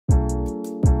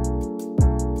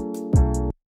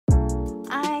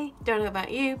Don't know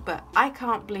about you, but I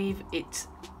can't believe it's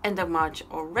end of March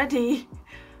already.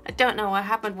 I don't know what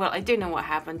happened. Well, I do know what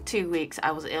happened. 2 weeks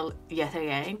I was ill yet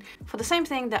again for the same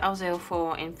thing that I was ill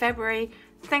for in February.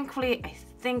 Thankfully, I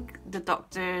think the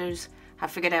doctors have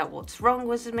figured out what's wrong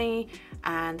with me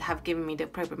and have given me the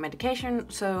appropriate medication,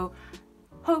 so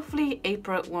hopefully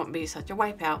April won't be such a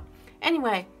wipeout.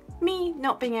 Anyway, me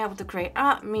not being able to create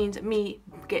art means me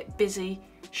get busy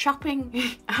shopping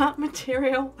art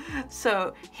material,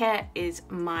 so here is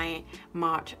my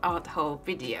March art haul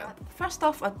video. First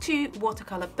off are 2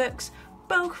 watercolor books,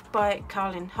 both by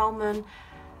Caroline Helman.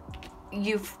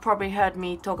 You've probably heard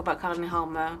me talk about Caroline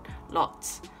Helman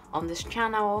lots on this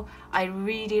channel. I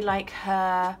really like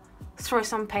her. Throw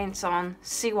some paints on,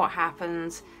 see what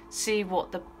happens, see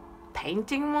what the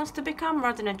painting wants to become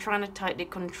rather than trying to tightly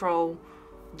control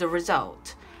the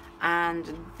result.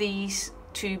 And these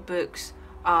 2 books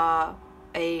are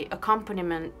a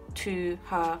accompaniment to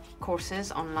her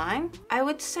courses online. I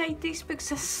would say these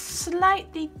books are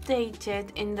slightly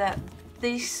dated in that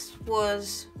this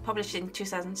was published in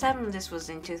 2007, this was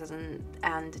in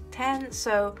 2010,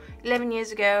 so 11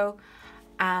 years ago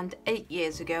and 8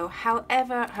 years ago.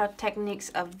 However, her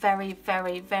techniques are very,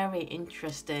 very, very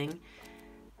interesting.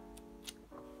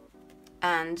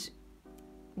 And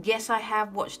yes, I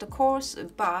have watched the course,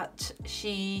 but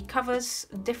she covers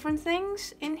different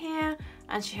things in here,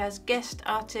 and she has guest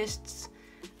artists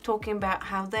talking about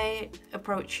how they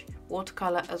approach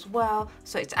watercolor as well,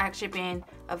 so it's actually been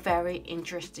a very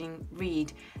interesting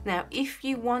read. Now, if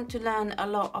you want to learn a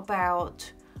lot about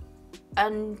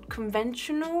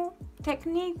unconventional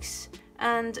techniques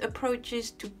and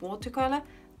approaches to watercolor,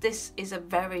 this is a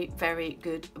very, very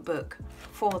good book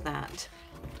for that.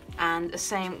 And the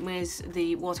same with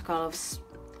the Watercolors,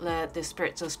 the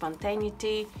Spirits of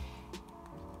Spontaneity,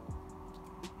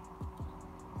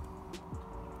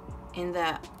 in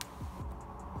that,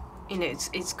 you know,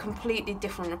 it's completely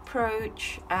different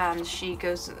approach, and she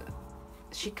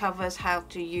covers how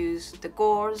to use the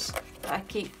gauze that I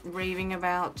keep raving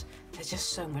about. They're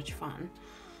just so much fun,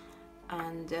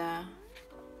 and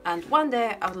one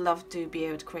day I would love to be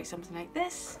able to create something like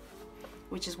this,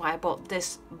 which is why I bought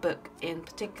this book in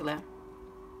particular.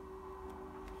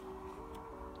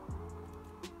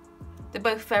 They're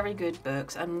both very good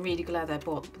books. I'm really glad I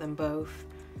bought them both,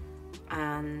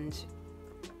 and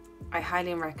I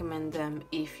highly recommend them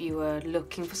if you are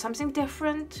looking for something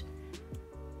different,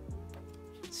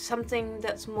 something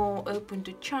that's more open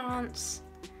to chance,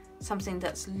 something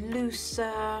that's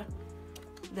looser.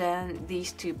 Then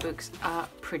these 2 books are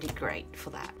pretty great for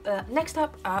that. Next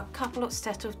up are a couple of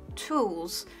set of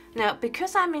tools. Now,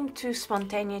 because I'm into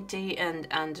spontaneity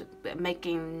and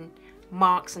making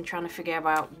marks and trying to figure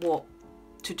out what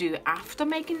to do after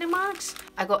making the marks,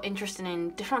 I got interested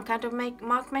in different kind of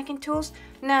mark making tools.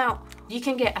 Now, you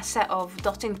can get a set of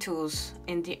dotting tools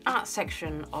in the art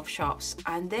section of shops,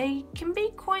 and they can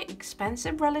be quite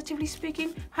expensive, relatively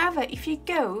speaking. However, if you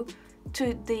go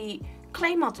to the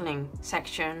clay modeling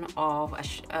section of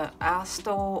a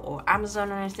store or Amazon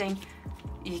or anything,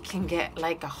 you can get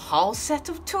like a whole set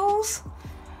of tools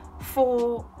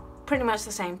for pretty much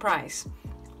the same price.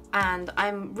 And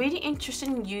I'm really interested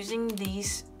in using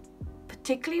these,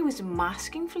 particularly with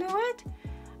masking fluid.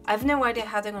 I have no idea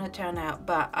how they're going to turn out,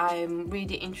 but I'm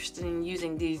really interested in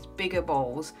using these bigger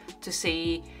bowls to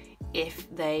see if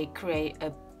they create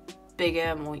a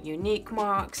bigger, more unique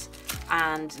marks.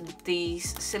 And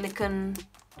these silicone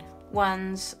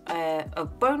ones are a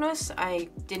bonus. I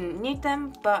didn't need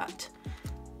them, but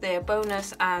they're a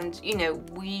bonus, and you know,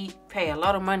 we pay a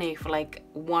lot of money for like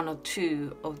 1 or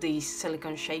 2 of these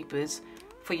silicone shapers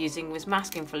for using with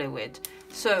masking fluid.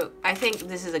 So I think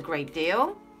this is a great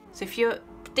deal. So if you're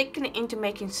particularly into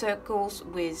making circles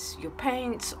with your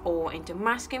paints or into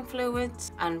masking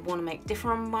fluids and want to make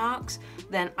different marks,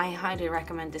 then I highly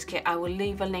recommend this kit. I will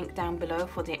leave a link down below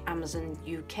for the Amazon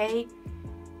UK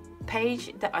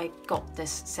page that I got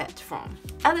this set from.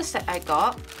 Other set I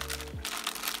got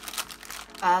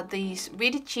are these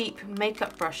really cheap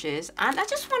makeup brushes, and I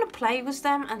just want to play with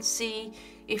them and see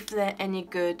if they're any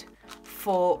good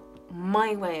for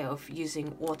my way of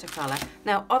using watercolor.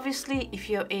 Now, obviously, if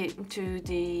you're into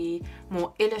the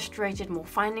more illustrated, more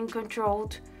fine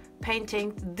controlled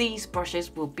painting, these brushes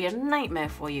will be a nightmare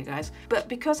for you guys. But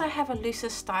because I have a looser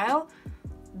style,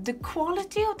 the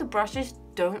quality of the brushes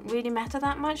don't really matter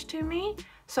that much to me.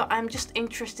 So I'm just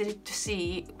interested to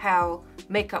see how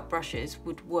makeup brushes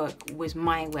would work with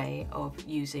my way of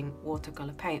using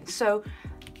watercolor paint. So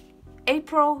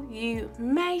April, you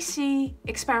may see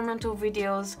experimental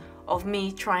videos of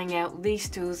me trying out these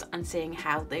tools and seeing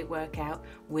how they work out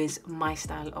with my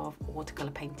style of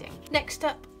watercolor painting. Next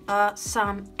up are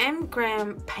some M.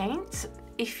 Graham paints.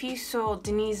 If you saw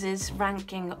Denise's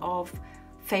ranking of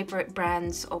favorite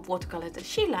brands of watercolor that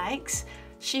she likes,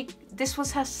 this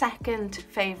was her second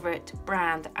favorite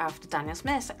brand after Daniel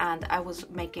Smith, and I was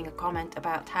making a comment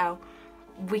about how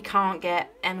we can't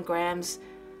get M. Grahams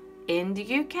in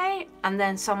the UK, and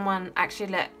then someone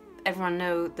actually let everyone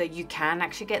know that you can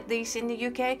actually get these in the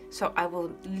UK, so I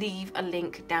will leave a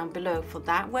link down below for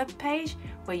that webpage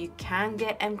where you can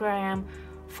get M. Graham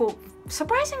for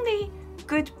surprisingly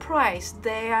good price.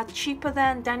 They are cheaper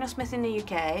than Daniel Smith in the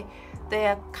UK. They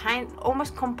are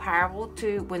almost comparable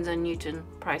to Winsor & Newton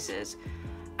prices,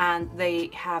 and they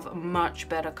have much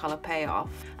better color payoff.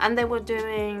 And they were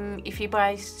doing, if you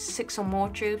buy 6 or more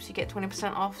tubes, you get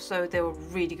 20% off, so they were a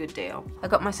really good deal. I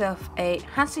got myself a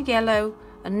Hansa Yellow,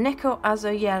 a Nickel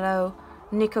Azo Yellow,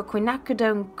 Nickel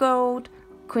Quinacridone Gold,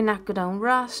 Quinacridone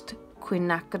Rust,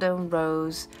 Quinacridone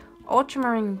Rose,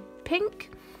 Ultramarine Pink,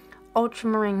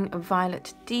 Ultramarine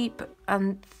Violet Deep,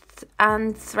 and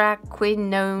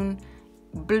Anthraquinone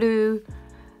Blue,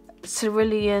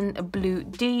 Cerulean Blue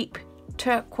Deep,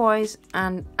 Turquoise,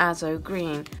 and Azo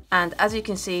Green. And as you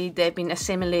can see, they've been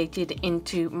assimilated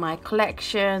into my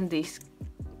collection. These,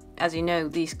 as you know,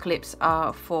 these clips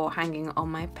are for hanging on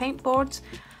my paint boards,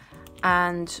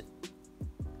 and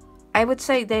I would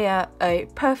say they are a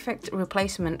perfect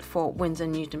replacement for Winsor &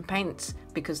 Newton paints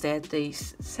because they're the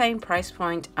same price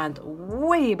point and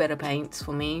way better paints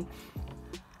for me.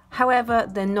 However,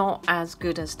 they're not as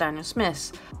good as Daniel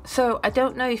Smith's, so I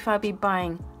don't know if I'll be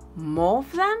buying more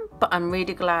of them, but I'm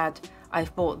really glad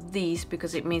I've bought these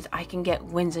because it means I can get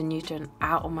Winsor & Newton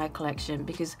out of my collection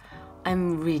because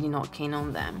I'm really not keen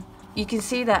on them. You can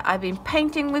see that I've been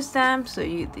painting with them, so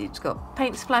it's got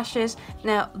paint splashes.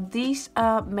 Now these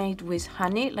are made with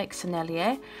honey like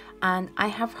Sennelier, and I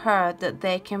have heard that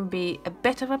they can be a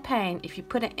bit of a pain if you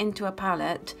put it into a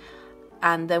palette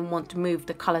and then want to move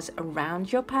the colors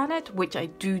around your palette, which I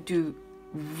do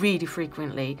really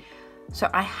frequently. So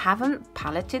I haven't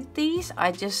paletted these,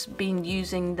 I just been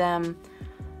using them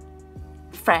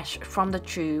fresh from the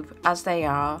tube as they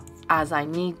are, as I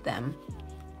need them,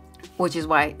 which is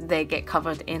why they get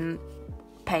covered in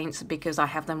paints, because I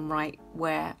have them right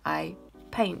where I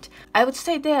paint. I would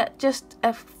say they're just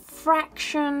a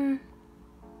fraction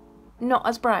not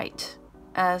as bright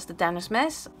as the Daniel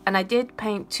Smiths, and I did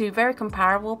paint 2 very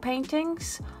comparable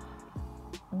paintings,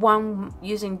 one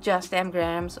using just the M.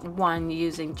 Grahams, one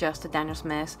using just the Daniel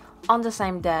Smiths, on the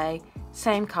same day,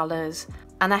 same colors,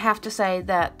 and I have to say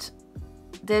that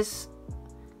there's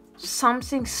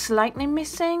something slightly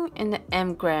missing in the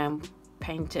M. Graham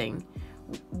painting,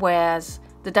 whereas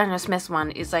the Daniel Smith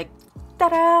one is like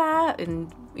ta-da,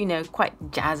 and you know, quite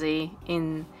jazzy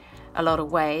in a lot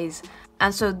of ways.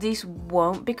 And so these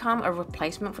won't become a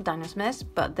replacement for Daniel Smith,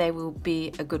 but they will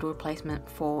be a good replacement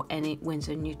for any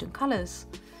Winsor & Newton colors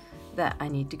that I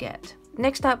need to get.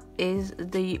 Next up is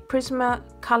the Prisma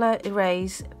Color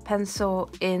Erase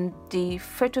pencil in the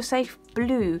Photosafe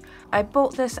Blue. I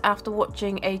bought this after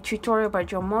watching a tutorial by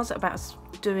John Moss about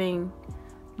doing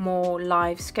more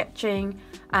live sketching,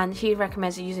 and he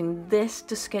recommends using this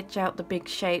to sketch out the big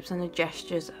shapes and the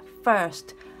gestures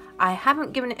first. I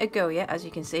haven't given it a go yet, as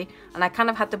you can see, and I kind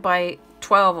of had to buy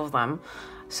 12 of them,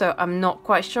 so I'm not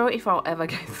quite sure if I'll ever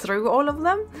go through all of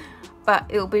them, but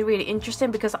it'll be really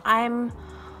interesting because I'm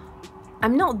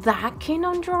not that keen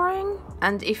on drawing,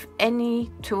 and if any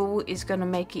tool is going to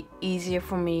make it easier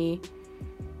for me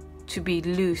to be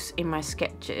loose in my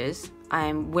sketches,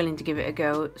 I'm willing to give it a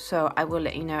go, so I will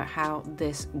let you know how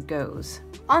this goes.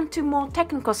 On to more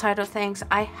technical side of things,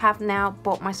 I have now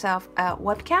bought myself a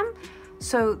webcam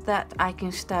so that I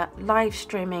can start live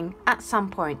streaming at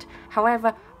some point.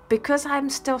 However, because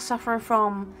I'm still suffering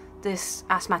from this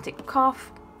asthmatic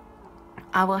cough,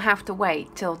 I will have to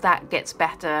wait till that gets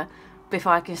better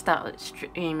before I can start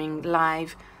streaming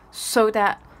live, so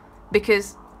that,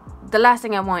 because the last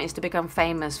thing I want is to become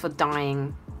famous for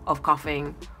dying of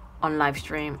coughing on live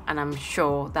stream, and I'm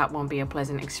sure that won't be a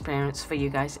pleasant experience for you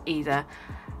guys either.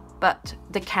 But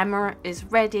the camera is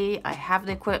ready, I have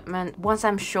the equipment. Once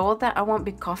I'm sure that I won't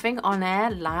be coughing on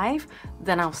air live,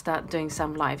 then I'll start doing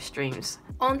some live streams.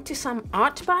 On to some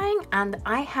art buying, and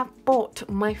I have bought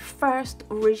my first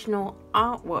original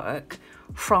artwork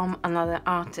from another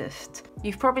artist.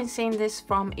 You've probably seen this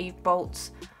from Eve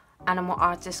Bolt's Animal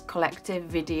Artist Collective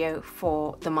video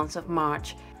for the month of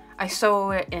March. I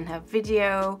saw it in her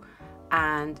video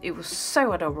and it was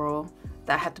so adorable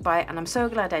that I had to buy it, and I'm so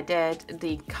glad I did.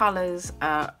 The colors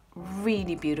are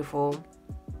really beautiful.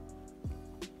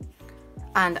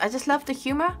 And I just love the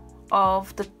humor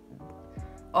of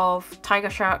tiger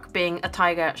shark being a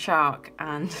tiger shark,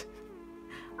 and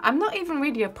I'm not even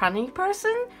really a punny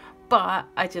person, but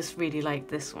I just really like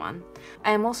this one.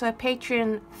 I am also a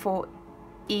Patreon for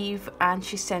Eve, and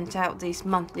she sent out these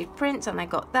monthly prints, and I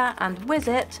got that, and with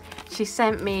it she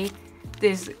sent me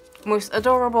this most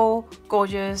adorable,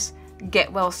 gorgeous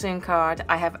get well soon card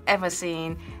I have ever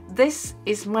seen. This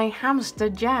is my hamster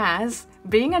Jazz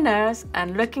being a nurse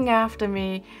and looking after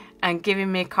me and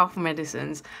giving me cough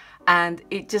medicines, and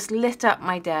it just lit up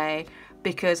my day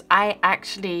because I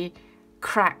actually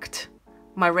cracked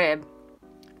my rib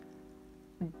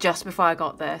just before I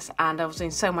got this, and I was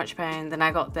in so much pain. Then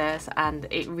I got this and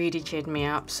it really cheered me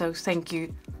up, so thank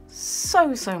you so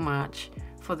much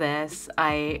for this.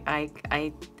 I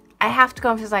have to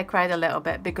confess I cried a little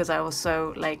bit because I was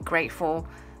so like grateful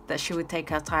that she would take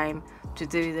her time to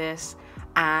do this,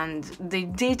 and the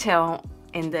detail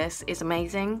in this is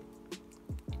amazing,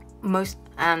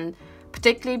 and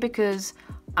particularly because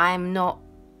I'm not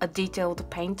a detailed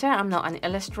painter, I'm not an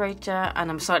illustrator,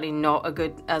 and I'm certainly not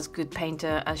as good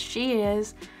painter as she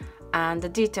is, and the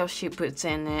details she puts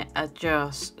in it are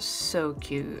just so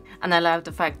cute. And I love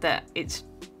the fact that it's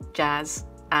Jazz,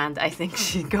 and I think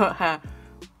she got her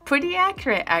pretty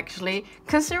accurate actually,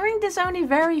 considering there's only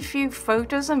very few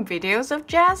photos and videos of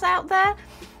Jazz out there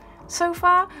so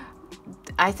far.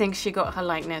 I think she got her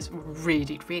likeness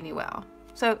really well,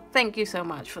 so thank you so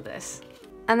much for this.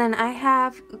 And then I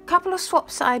have a couple of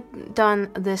swaps I've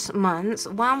done this month.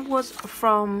 One was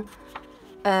from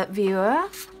a viewer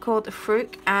called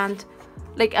Fruit, and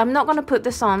like I'm not gonna put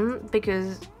this on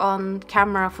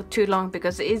camera for too long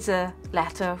because it is a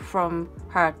letter from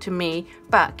her to me,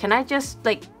 but can I just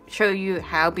like show you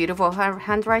how beautiful her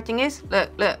handwriting is?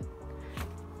 Look,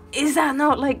 is that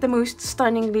not like the most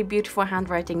stunningly beautiful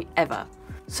handwriting ever?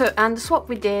 So, and the swap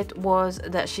we did was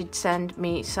that she'd send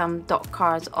me some dot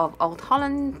cards of Old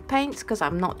Holland paints because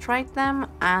I've not tried them,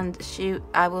 and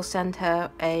I will send her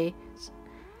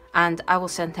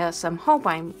some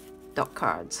Holbein dot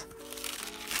cards.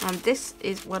 And this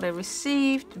is what I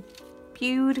received.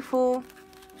 Beautiful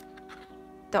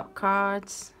dot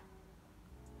cards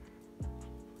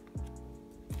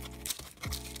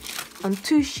on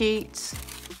 2 sheets,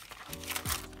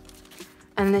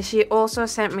 and then she also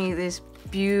sent me this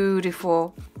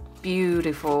beautiful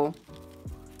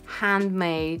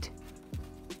handmade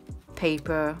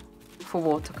paper for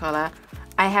watercolor.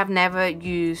 I have never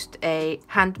used a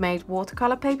handmade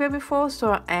watercolor paper before,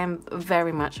 so I am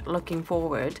very much looking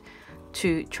forward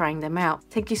to trying them out.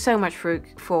 Thank you so much, Fruit,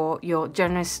 for your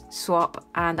generous swap,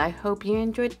 and I hope you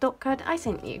enjoyed the dot card I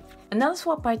sent you. Another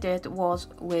swap I did was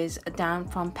with Dan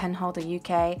from Penholder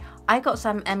UK. I got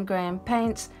some M. Graham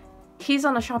paints. He's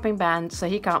on a shopping ban, so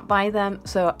he can't buy them,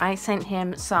 so I sent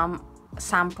him some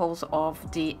samples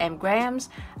of the M. Grahams,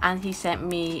 and he sent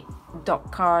me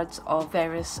dot cards of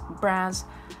various brands,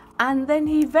 and then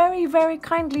he very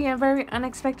kindly and very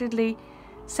unexpectedly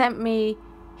sent me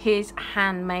his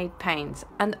handmade paints.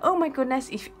 And oh my goodness,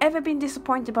 if you've ever been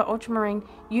disappointed by ultramarine,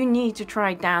 you need to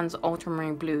try Dan's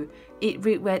ultramarine blue. It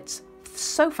re-wets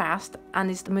so fast and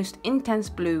is the most intense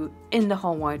blue in the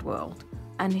whole wide world.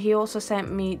 And he also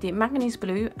sent me the manganese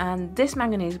blue, and this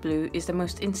manganese blue is the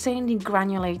most insanely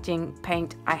granulating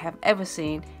paint I have ever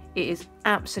seen. It is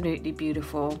absolutely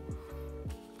beautiful.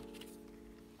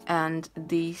 And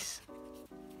these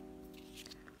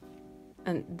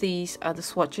are the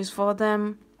swatches for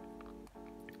them.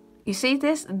 You see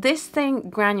this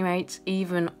thing granulates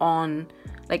even on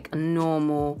like a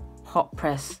normal hot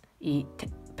press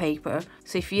paper.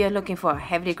 So if you're looking for a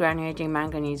heavily granulating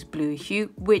manganese blue hue,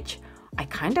 which I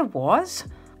kind of was,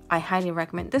 I highly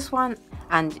recommend this one.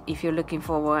 And if you're looking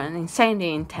for an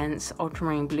insanely intense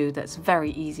ultramarine blue that's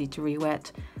very easy to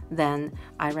re-wet, then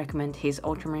I recommend his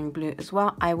ultramarine blue as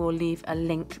well. I will leave a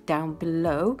link down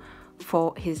below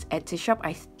for his Etsy shop.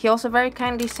 He also very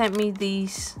kindly sent me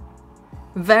these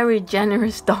very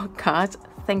generous dot cards.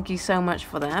 Thank you so much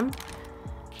for them.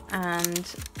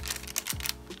 And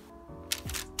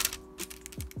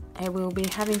I will be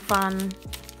having fun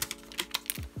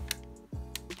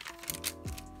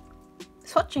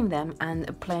swatching them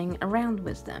and playing around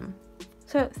with them.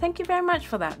 So thank you very much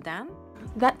for that, Dan.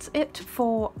 That's it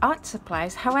for art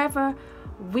supplies. However,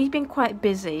 we've been quite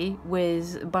busy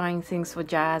with buying things for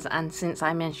Jazz, and since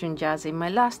I mentioned Jazz in my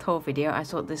last haul video, I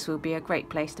thought this would be a great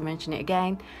place to mention it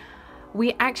again.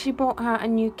 We actually bought her a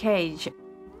new cage.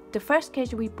 The first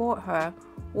cage we bought her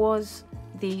was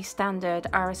the standard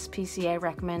RSPCA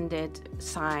recommended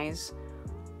size,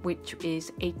 which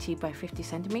is 80 by 50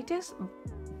 centimeters.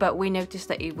 but we noticed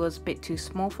that it was a bit too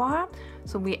small for her,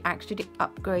 so we actually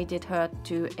upgraded her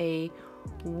to a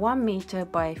 1 meter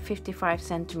by 55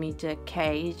 centimeter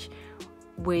cage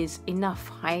with enough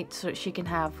height so she can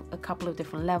have a couple of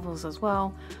different levels as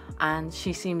well, and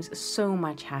she seems so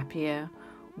much happier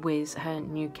with her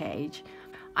new cage.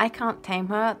 I can't tame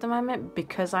her at the moment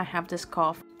because I have this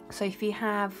cough, so if you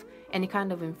have any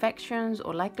kind of infections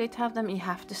or likely to have them, you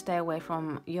have to stay away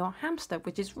from your hamster,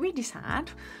 which is really sad.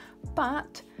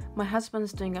 But my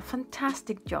husband's doing a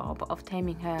fantastic job of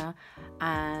taming her,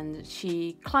 and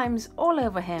she climbs all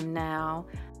over him now,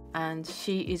 and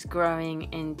she is growing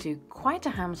into quite a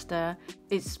hamster.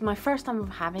 It's my first time of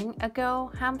having a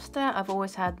girl hamster. I've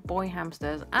always had boy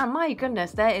hamsters, and my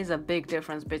goodness, there is a big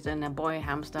difference between a boy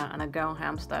hamster and a girl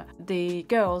hamster. The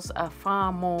girls are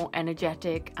far more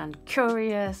energetic and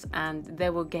curious, and they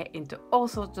will get into all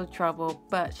sorts of trouble,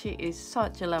 but she is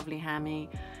such a lovely hammy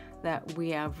that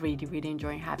we are really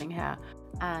enjoying having her.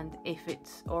 And if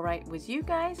it's all right with you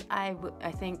guys, I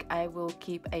think I will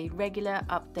keep a regular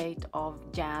update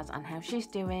of Jazz and how she's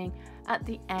doing at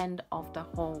the end of the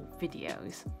whole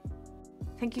videos.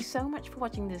 Thank you so much for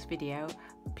watching this video.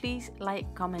 Please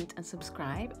like, comment and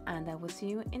subscribe, and I will see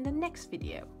you in the next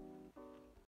video.